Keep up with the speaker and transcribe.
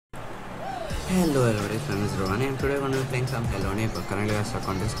Hello everybody, my name is Rohan and today we're going to be playing some Hello Neighbor. Currently we're stuck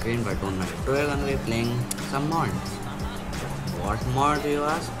on the screen, but don't worry. Today we're going to be playing some mods. What mod do you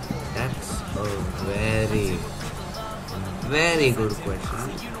ask? That's a very good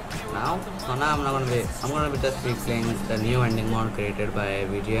question. Now I'm going to be just playing the NewEnding mod created by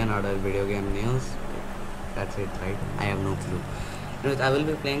VGN or the video game news. That's it, right? I have no clue. Anyways, I will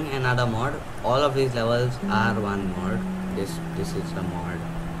be playing another mod. All of these levels are one mod. This is the mod.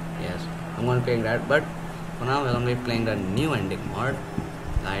 Yes, I'm going to play that, but for now we're going to be playing the NewEnding mod.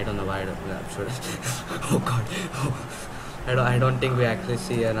 I don't know why I should. Oh god. I don't think we actually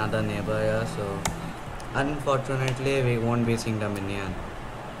see another neighbor here, so unfortunately we won't be seeing the minion.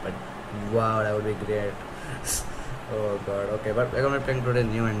 But wow, that would be great. Oh god. Okay, but we're going to be playing today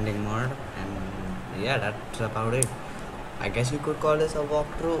NewEnding mod, and yeah, that's about it. I guess you could call this a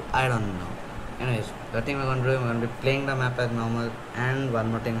walkthrough. I don't know. Anyways, the thing we're going to do, we're going to be playing the map as normal, and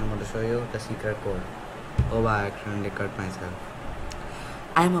one more thing I'm going to show you, the secret code. Oh, I accidentally cut myself.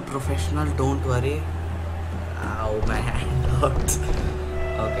 I'm a professional, don't worry. Ow, my hand hurts.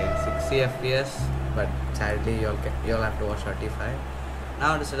 Okay, 60 FPS, but sadly you'll have to watch 35.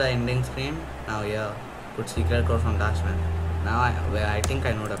 Now this is the ending screen. Now here, put secret code from last one. Now I think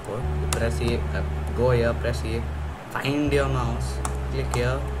I know the code. You press E, go here, press E, find your mouse, click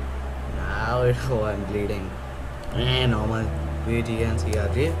here. Now I'm bleeding. Normal VGN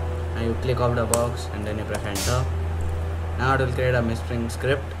CRG. Now you click off the box and then you press enter. Now it will create a mystery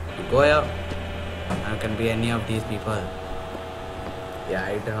script. You go here. Now it can be any of these people. Yeah,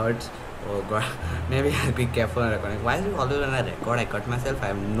 it hurts. Oh god. Maybe I'll be careful in recording. Why is it always when I record I cut myself? I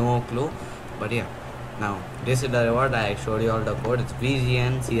have no clue. But yeah. Now this is the reward. I showed you all the code. It's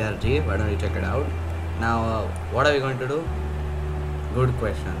VGN CRG. Why don't you check it out? Now what are we going to do? Good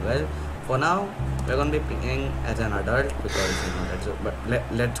question. Well, for now we're going to be playing as an adult because you know that's it. But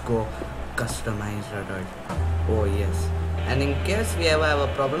let's go customized adult. Oh yes. And in case we ever have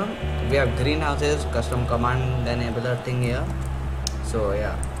a problem, we have greenhouses, custom command enabler thing here. So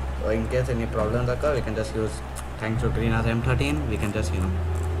yeah, so in case any problems occur, we can just use, thanks to greenhouse M13, we can just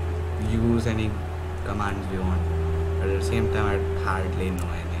use any commands we want. But at the same time, I hardly know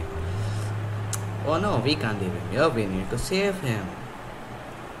any. Oh no, we can't leave him here. We need to save him.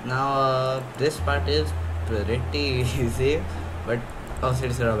 Now this part is pretty easy, but also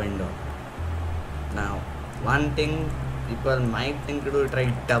it's a window. Now one thing people might think to do,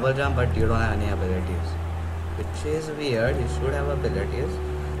 try double jump, but you don't have any abilities, which is weird. You should have abilities,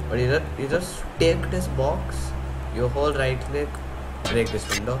 but you just take this box, you hold right click, break this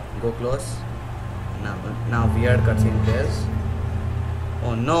window, go close. Now weird cutscene plays.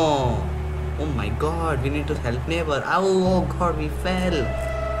 Oh no, oh my god, we need to help neighbor. Oh god, we fell.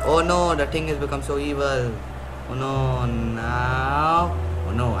 Oh no, the thing has become so evil. Oh no, now.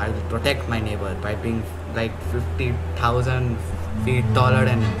 Oh no, I'll protect my neighbor by being like 50,000 feet taller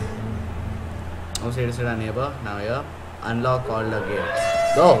than him. Oh, see, this is our neighbor. Now here, unlock all the gates.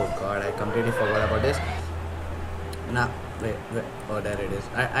 Oh god, I completely forgot about this. Now, wait. Oh, there it is.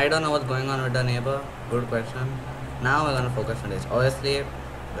 I don't know what's going on with the neighbor. Good question. Now we're gonna focus on this. Obviously,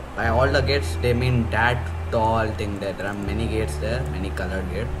 by all the gates, they mean that tall thing there. There are many gates there, many colored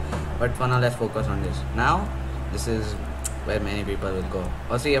gates. But for now, let's focus on this. Now, this is where many people will go.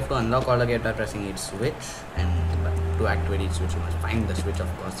 Also, you have to unlock all the gates by pressing each switch, and to activate each switch, you must find the switch, of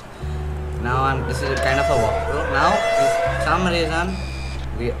course. Now, this is kind of a walkthrough. Now, for some reason,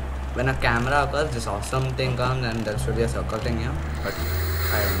 when a camera occurs, this awesome thing comes, and there should be a circle thing here. But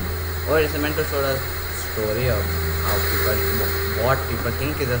I don't know. Or it's meant to show the story of how what people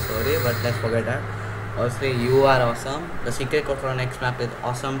think is a story, but let's forget that. Also, you are awesome. The secret code for our next map is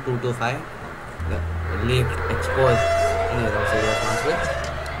awesome 225. Leaked, exposed. Anyways, I'll say that switch.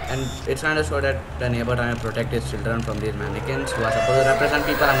 And it's trying to show that the neighbor trying to protect his children from these mannequins who are supposed to represent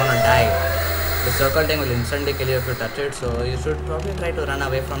people. I'm gonna die. The circle thing will instantly kill you if you touch it, so you should probably try to run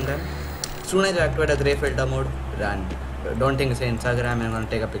away from them. As soon as you activate the grey filter mode, run. Don't think say Instagram and gonna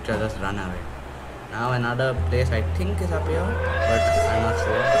take a picture, just run away. Now another place I think is up here, but I'm not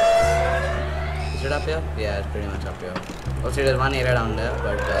sure. Is it up here? Yeah, it's pretty much up here. Also, there's one area down there,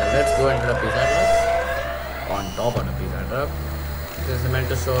 but let's go into the pizza truck. On top of the pizza truck. This is meant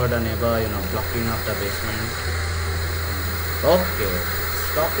to show the neighbor, blocking up the basement. Okay,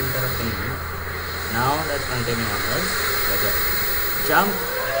 stop interrupting me. Now let's continue onwards. Let's jump,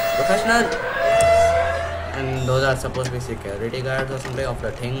 professional. And those are supposed to be security guards or something of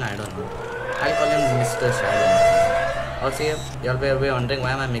the thing. I don't know. I'll call him Mr. Shadow. Also, you'll be wondering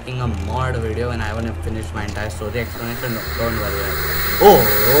why am I making a mod video when I haven't finished my entire story explanation. Don't worry. Oh,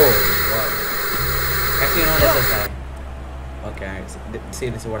 wow. Actually, no, let's just die. Okay, see,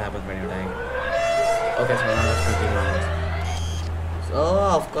 this is what happens when you die. Okay, so now let's continue on. So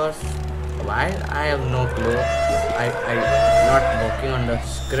of course, why I have no clue. I not working on the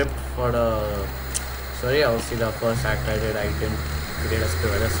script for the story. Obviously, the first act I did, I didn't create a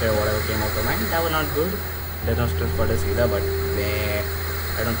script. I just say whatever came out of mind. That was not good. There's no script for this either. But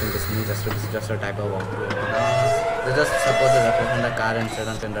I don't think this needs a script. It's just a type of walkthrough. They just supposed to represent the car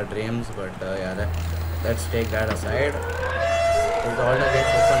incident in the dreams. But yeah, let's take that aside. Is all the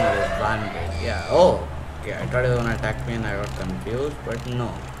gates open or is one gate? Yeah. Oh. Okay, I thought it was gonna attack me and I got confused, but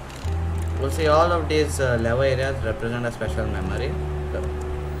no. We'll see, all of these level areas represent a special memory. So,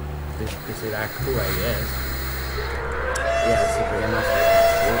 this is Act 2, I guess. Yeah, it's pretty much like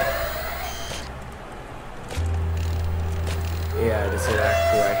Act 2. Yeah, this is Act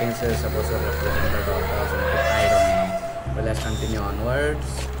 2. I think this is supposed to represent the doctor or something. I don't know. But let's continue onwards.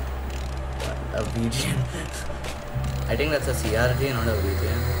 A VGN. I think that's a CRG, not a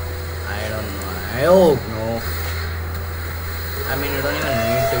VGN. I don't know. I hope no. I mean, you don't even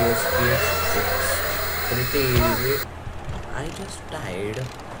need to use speed. It's pretty easy. I just died.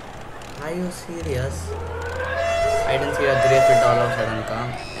 Are you serious? I didn't see a grave it all of a sudden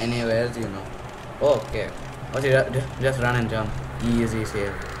come. Anyways, you know. Okay. Okay, just run and jump. Easy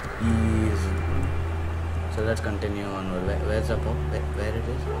save. Easy. So let's continue on. Where's the book? Where it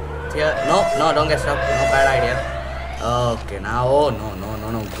is? It's here. No, don't get stuck. No, bad idea. Okay, now, oh no, I'm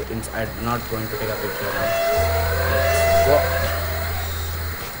not going to take a picture now. Whoa.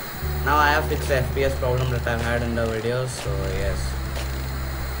 Now I have fixed the FPS problem that I've had in the videos, so yes,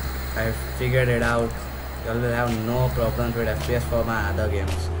 I figured it out. You will have no problems with FPS for my other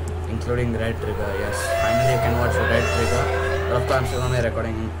games, including Red Trigger. Yes, finally you can watch Red Trigger. But of course I'm still only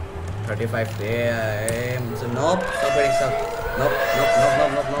recording 35 frames. So nope, stop getting stuck. Nope.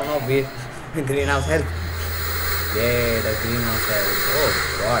 Greenhouse help. Yeah, the greenhouse help. Oh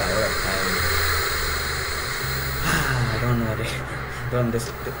god, I would have died. Don't worry. Don't, this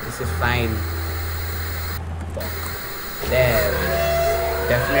is fine. There.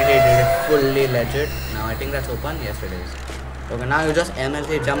 Definitely did it fully legit. Now I think that's open. Yes, it is. Okay, now you just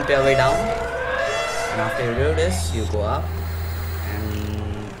MLC jump your way down. And after you do this, you go up.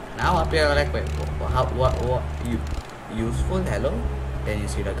 And now up here, like, wait, what, useful? Hello? Then you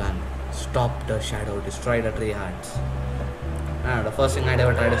see the gun. Stop the shadow, destroy the tree hearts. No, the first thing I'd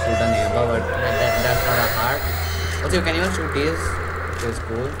ever try to shoot a neighbor, but that's not a heart. Also, you can even shoot these, which is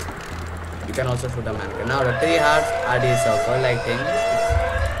cool. You can also shoot a mannequin. Now, the tree hearts are these circle-like things.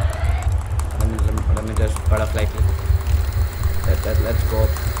 Let me just butterfly click. Let's go.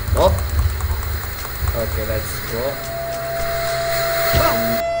 Nope. Okay, let's go.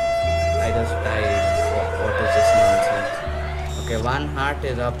 I just died. What is this nonsense? Okay, one heart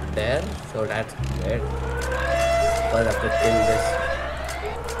is up there, so that's great. First I have to kill this.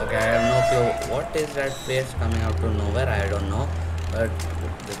 Okay, I have no clue. What is that place coming out to nowhere? I don't know. But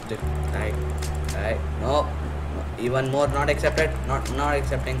right. No. Even more not accepted. Not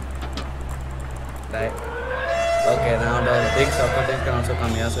accepting. Right. Okay, now the big soccer things can also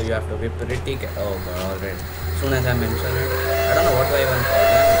come here, so you have to be pretty oh god, already. As soon as I mention it, I don't know what do I even call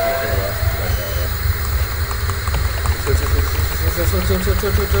them, it makes it worse, but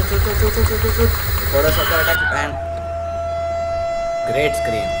for the soccer attack and great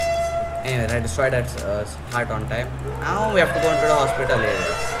screen. Anyway, I destroyed that heart on time. Now we have to go into the hospital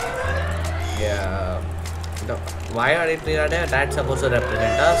area. Yeah. Why are it there? That's supposed to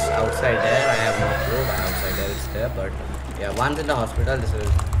represent us. Outside there, I have no clue why outside there it's there, but yeah, once in the hospital, this is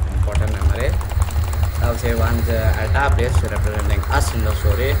important memory. I'll say once at our place, representing us in the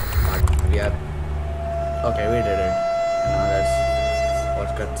story, but we are okay. We did it. Now that's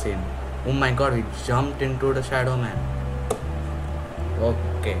what's cutscene. Oh my god, we jumped into the Shadow Man.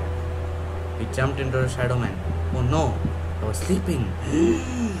 Okay, we jumped into the Shadow Man. Oh no, I was sleeping.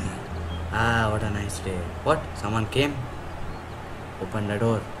 Ah, what a nice day. What? Someone came? Open the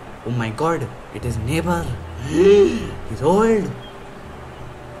door. Oh my god, it is neighbor. He's old.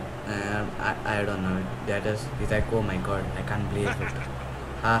 I don't know. He's like, oh my god, I can't believe it.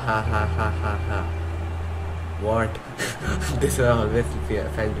 Ha. What? This always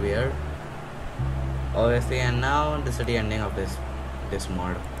felt weird. Obviously, and now this is the ending of this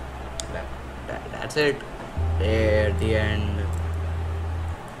mod. That's it. There, the end.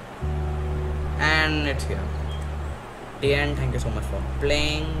 And it's here. The end. Thank you so much for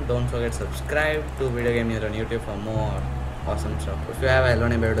playing. Don't forget to subscribe to Video Game News on YouTube for more awesome stuff. If you have a Hello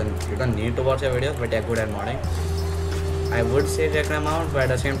Neighbor, you don't need to watch your videos, but you're good at modding. I would say check them out, but at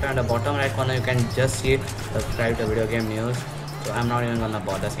the same time, the bottom right corner you can just see it. Subscribe to Video Game News. So I'm not even gonna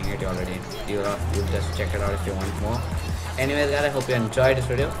bother saying it already. You just check it out if you want more. Anyways guys, I hope you enjoyed this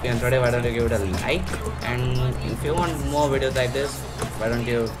video. If you enjoyed it, why don't you give it a like, and if you want more videos like this, why don't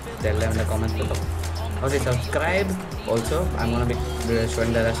you tell them in the comments below. Okay, subscribe also. I'm gonna be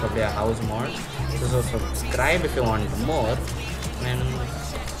showing the rest of their house mods, so subscribe if you want more, and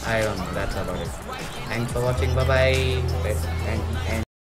I don't know, that's about it. Thanks for watching. Bye bye. And